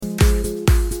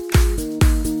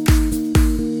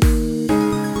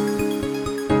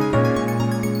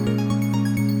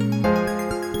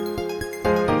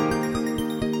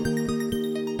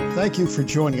Thank you for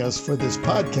joining us for this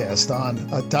podcast on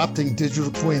adopting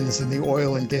digital twins in the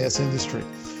oil and gas industry.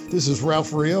 This is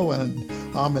Ralph Rio, and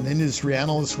I'm an industry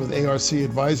analyst with ARC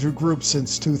Advisor Group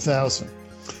since 2000.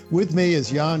 With me is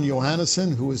Jan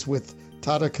Johannesson, who is with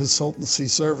Tata Consultancy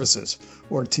Services,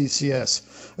 or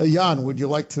TCS. Jan, would you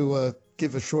like to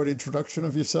give a short introduction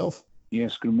of yourself?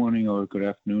 Yes, good morning or good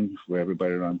afternoon for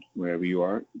everybody around wherever you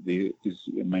are.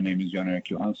 My name is Jan-Erik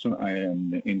Johansson. I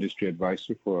am the industry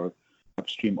advisor for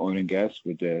upstream oil and gas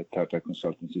with the Tata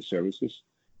Consultancy Services.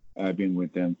 I've been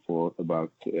with them for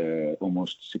about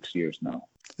almost 6 years now.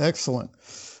 Excellent.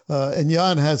 And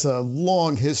Jan has a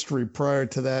long history prior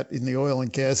to that in the oil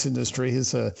and gas industry.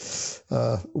 He's a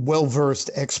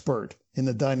well-versed expert in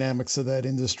the dynamics of that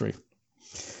industry.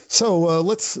 So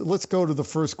let's go to the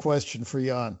first question for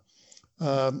Jan.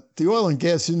 The oil and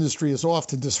gas industry is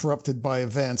often disrupted by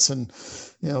events, and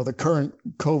the current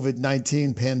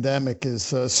COVID-19 pandemic is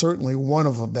certainly one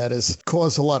of them that has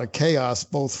caused a lot of chaos,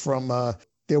 both from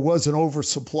there was an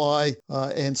oversupply,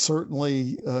 and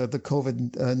certainly the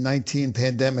COVID-19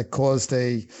 pandemic caused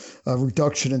a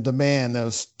reduction in demand.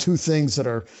 Those two things that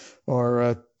are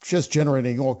just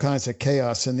generating all kinds of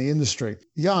chaos in the industry.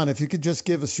 Jan, if you could just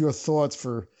give us your thoughts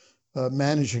for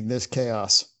managing this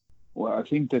chaos. Well, I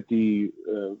think that the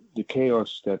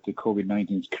chaos that the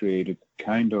COVID-19 has created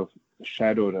kind of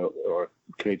shadowed or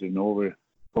created an over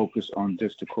focus on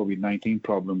just the COVID-19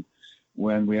 problem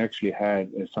when we actually had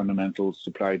a fundamental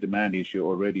supply-demand issue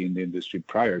already in the industry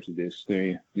prior to this.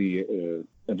 The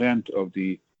event of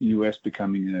the U.S.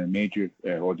 becoming a major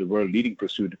or the world leading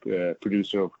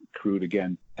producer of crude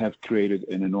again have created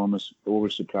an enormous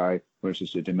oversupply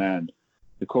versus the demand.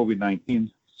 The COVID-19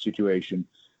 situation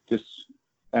just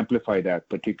amplify that,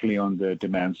 particularly on the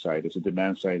demand side, as the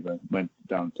demand side went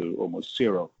down to almost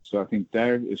zero. So I think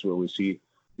there is where we see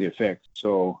the effect.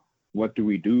 So what do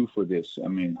we do for this? I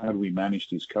mean, how do we manage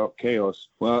this chaos?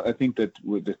 Well, I think that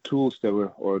with the tools that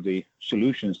were, or the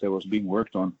solutions that was being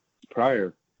worked on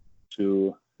prior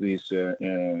to this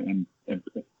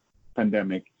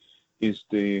pandemic is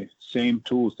the same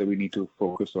tools that we need to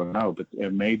focus on now, but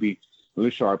maybe a little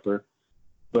sharper,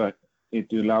 but it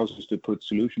allows us to put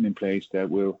solution in place that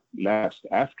will last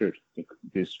after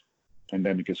this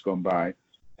pandemic has gone by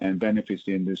and benefits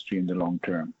the industry in the long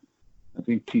term. I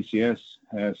think TCS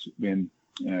has been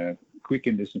quick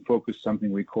in this and focused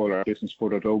something we call our Business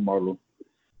 4.0 model,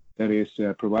 that is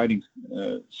providing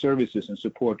services and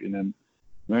support in a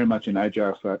very much an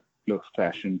agile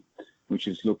fashion, which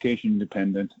is location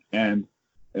independent and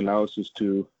allows us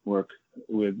to work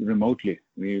with remotely.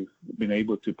 We've been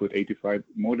able to put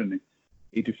more than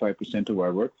 85% of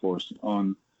our workforce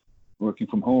on working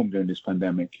from home during this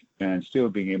pandemic and still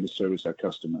being able to service our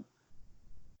customer.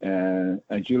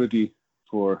 Agility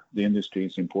for the industry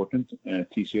is important.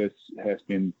 TCS has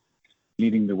been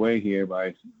leading the way here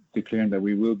by declaring that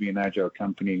we will be an agile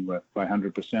company by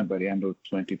 100% by the end of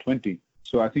 2020.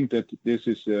 So I think that this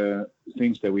is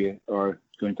things that we are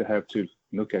going to have to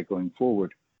look at going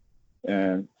forward.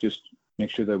 Just make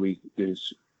sure that we do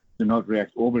not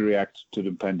overreact to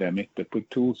the pandemic, but put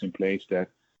tools in place that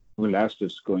will last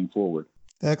us going forward.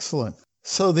 Excellent.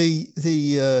 So the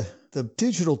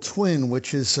digital twin,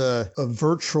 which is a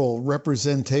virtual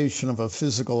representation of a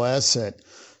physical asset,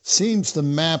 seems to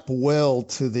map well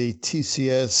to the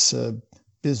TCS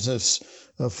Business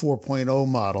 4.0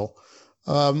 model,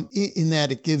 in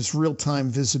that it gives real-time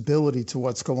visibility to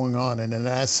what's going on in an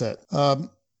asset.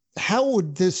 How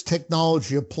would this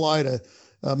technology apply to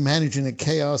managing the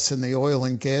chaos in the oil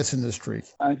and gas industry?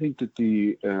 I think that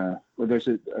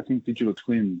I think digital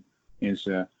twin is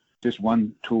just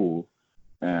one tool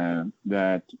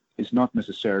that is not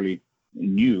necessarily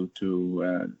new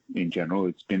to in general.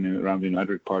 It's been around in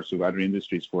other parts of other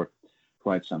industries for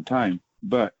quite some time.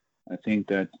 But I think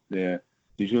that the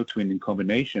digital twin in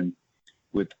combination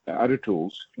with other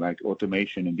tools like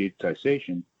automation and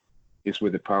digitization is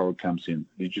where the power comes in.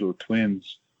 Digital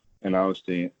twins allows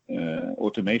the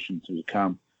automation to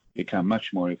become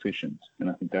much more efficient. And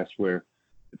I think that's where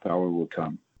the power will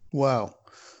come. Wow.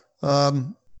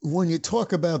 When you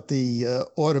talk about the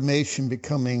automation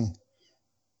becoming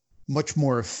much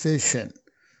more efficient,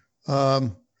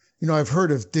 I've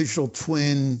heard of digital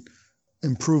twin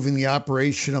improving the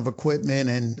operation of equipment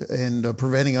and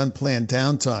preventing unplanned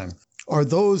downtime. Are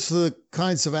those the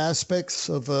kinds of aspects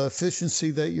of efficiency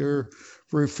that you're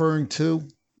referring to?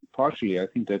 Partially, I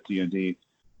think that the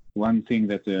one thing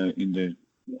that in the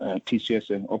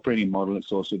TCS operating model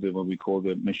is also what we call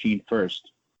the machine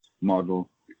first model,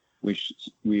 which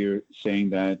we're saying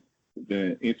that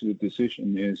if the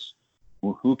decision is,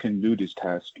 well, who can do this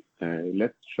task,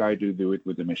 let's try to do it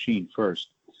with the machine first.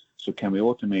 So can we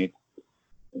automate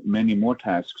many more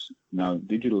tasks? Now,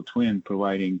 digital twin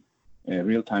providing a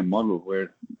real-time model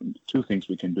where two things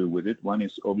we can do with it. One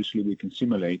is obviously we can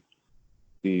simulate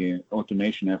the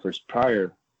automation efforts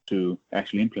prior to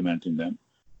actually implementing them.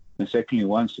 And secondly,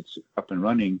 once it's up and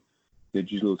running, the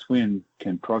digital twin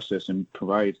can process and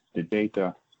provide the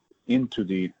data into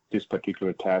this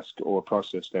particular task or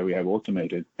process that we have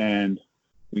automated, and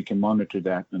we can monitor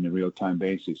that on a real-time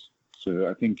basis. So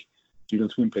I think digital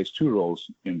twin plays two roles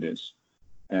in this.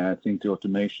 I think the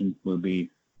automation will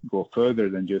go further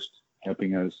than just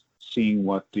helping us seeing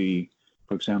what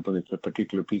for example, if a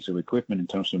particular piece of equipment in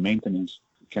terms of maintenance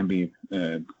can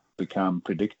become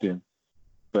predictive,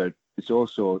 but it's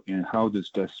also in how does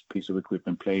this piece of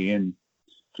equipment play in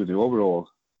to the overall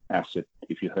asset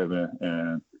if you have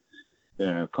a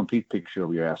complete picture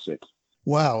of your asset.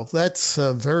 Wow, that's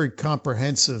a very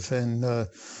comprehensive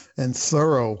and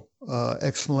thorough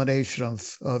explanation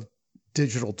of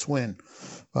digital twin.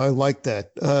 I like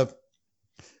that.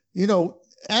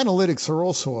 Analytics are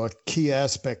also a key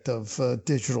aspect of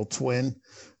digital twin.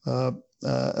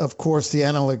 Of course, the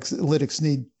analytics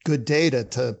need good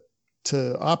data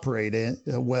to operate in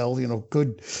well.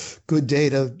 Good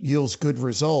data yields good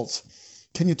results.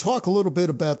 Can you talk a little bit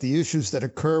about the issues that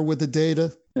occur with the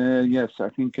data? Yes, I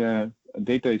think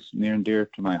data is near and dear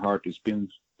to my heart. It's been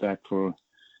that for,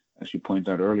 as you pointed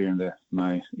out earlier,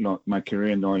 my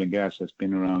career in oil and gas has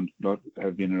been around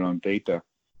data,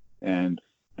 and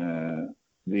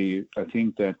I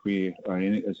think that we are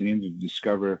as an industry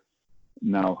discover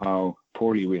now how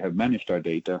poorly we have managed our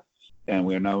data, and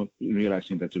we are now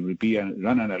realizing that to run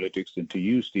analytics and to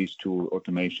use these two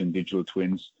automation, digital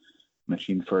twins,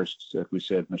 machine first, that we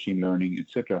said, machine learning,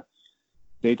 etc.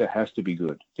 Data has to be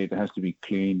good. Data has to be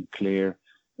clean, clear,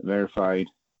 verified,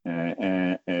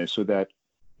 so that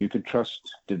you can trust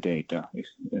the data.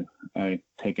 I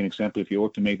take an example. If you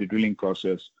automate the drilling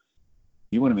process,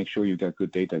 you want to make sure you got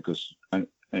good data, because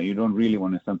you don't really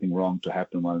want something wrong to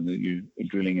happen while you're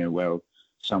drilling a well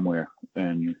somewhere,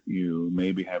 and you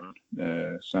maybe have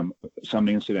some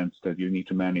incidents that you need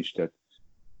to manage that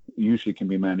usually can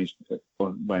be managed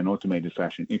by an automated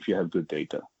fashion if you have good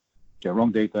data. If you have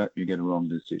wrong data, you get a wrong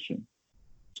decision.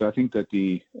 So I think that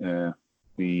the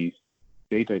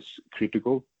data is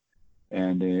critical,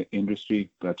 and the industry,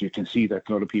 but you can see that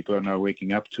a lot of people are now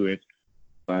waking up to it.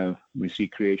 We see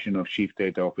creation of chief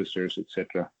data officers,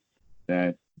 etc.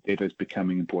 That data is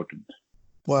becoming important.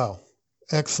 Wow,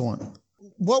 excellent.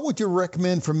 What would you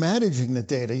recommend for managing the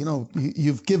data?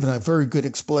 You've given a very good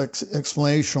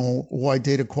explanation on why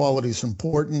data quality is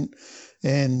important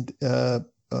and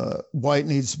why it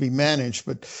needs to be managed.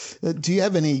 But do you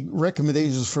have any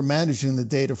recommendations for managing the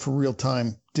data for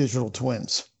real-time digital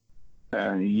twins?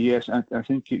 Yes, I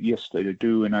think yes, I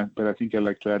do, but I think I'd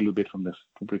like to add a little bit from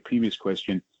the previous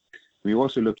question. We're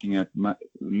also looking at a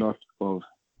lot of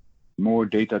more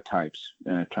data types,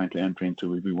 trying to enter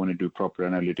into if we want to do proper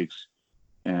analytics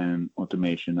and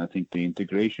automation. I think the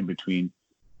integration between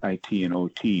IT and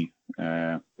OT,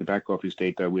 the back office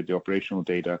data with the operational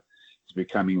data, is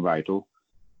becoming vital.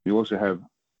 We also have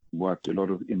what a lot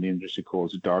of in the industry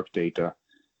calls dark data.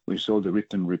 We saw the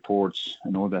written reports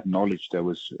and all that knowledge that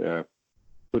was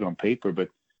put on paper but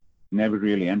never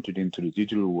really entered into the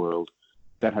digital world.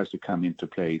 That has to come into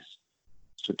place.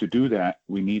 So to do that,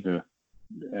 we need a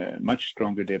much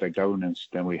stronger data governance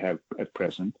than we have at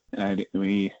present. And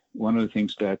one of the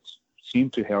things that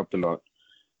seemed to help a lot,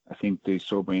 I think the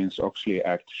Sarbanes-Oxley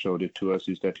Act showed it to us,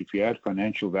 is that if you add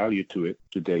financial value to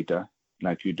data,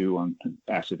 like you do on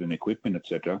asset and equipment,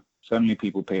 etc., suddenly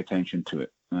people pay attention to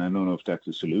it. And I don't know if that's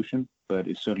a solution, but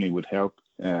it certainly would help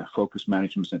focus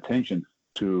management's attention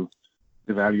to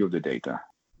the value of the data.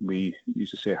 We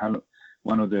used to say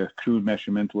one of the crude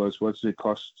measurement was what's the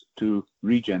cost to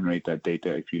regenerate that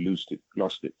data if you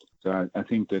lost it. So I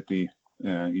think that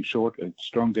in short, a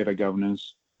strong data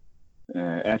governance,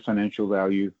 add financial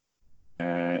value,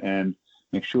 and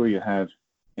make sure you have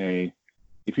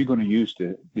if you're going to use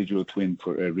the digital twin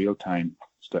for a real-time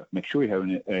stuff, make sure you have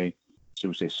a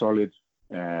solid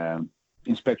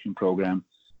inspection program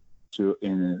to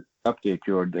update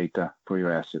your data for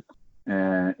your asset.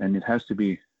 And it has to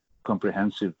be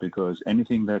comprehensive, because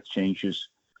anything that changes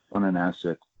on an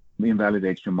asset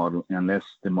invalidates your model unless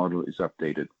the model is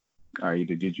updated. I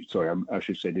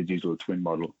should say the digital twin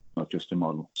model, not just the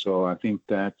model. So I think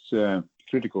that's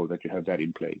critical that you have that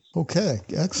in place. Okay,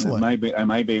 excellent. Maybe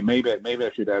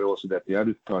I should add also that the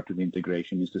other part of the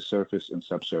integration is the surface and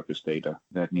subsurface data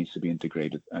that needs to be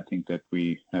integrated. I think that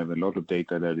we have a lot of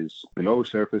data that is below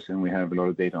surface, and we have a lot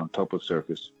of data on top of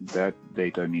surface. That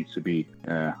data needs to be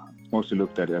mostly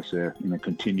looked at as a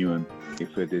continuum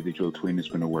if the digital twin is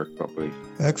going to work properly.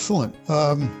 Excellent.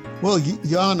 Well,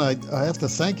 Jan, I have to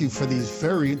thank you for these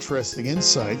very interesting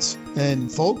insights.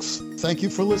 And folks, thank you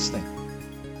for listening.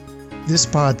 This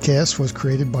podcast was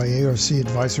created by ARC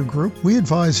Advisor Group. We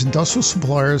advise industrial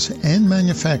suppliers and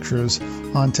manufacturers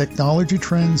on technology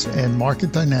trends and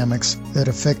market dynamics that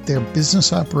affect their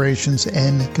business operations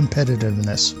and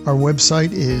competitiveness. Our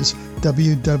website is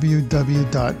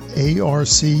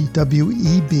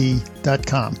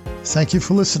www.arcweb.com. Thank you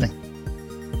for listening.